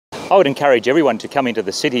I would encourage everyone to come into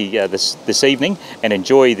the city this evening and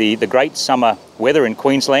enjoy the great summer weather in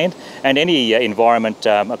Queensland and any environment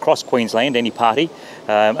across Queensland, any party.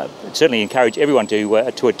 Certainly encourage everyone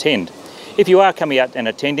to attend. If you are coming out and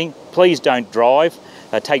attending, please don't drive,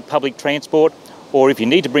 take public transport, or if you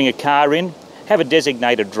need to bring a car in, have a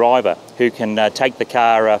designated driver who can take the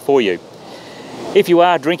car for you. If you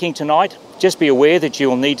are drinking tonight, just be aware that you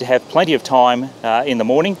will need to have plenty of time in the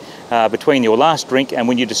morning between your last drink and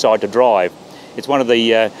when you decide to drive. It's one of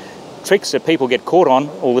the tricks that people get caught on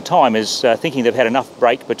all the time, is thinking they've had enough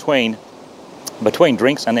break between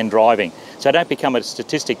drinks and then driving. So don't become a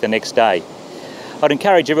statistic the next day. I'd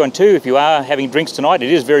encourage everyone too, if you are having drinks tonight,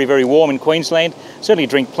 it is very, very warm in Queensland, certainly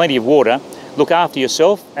drink plenty of water, look after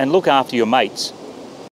yourself and look after your mates.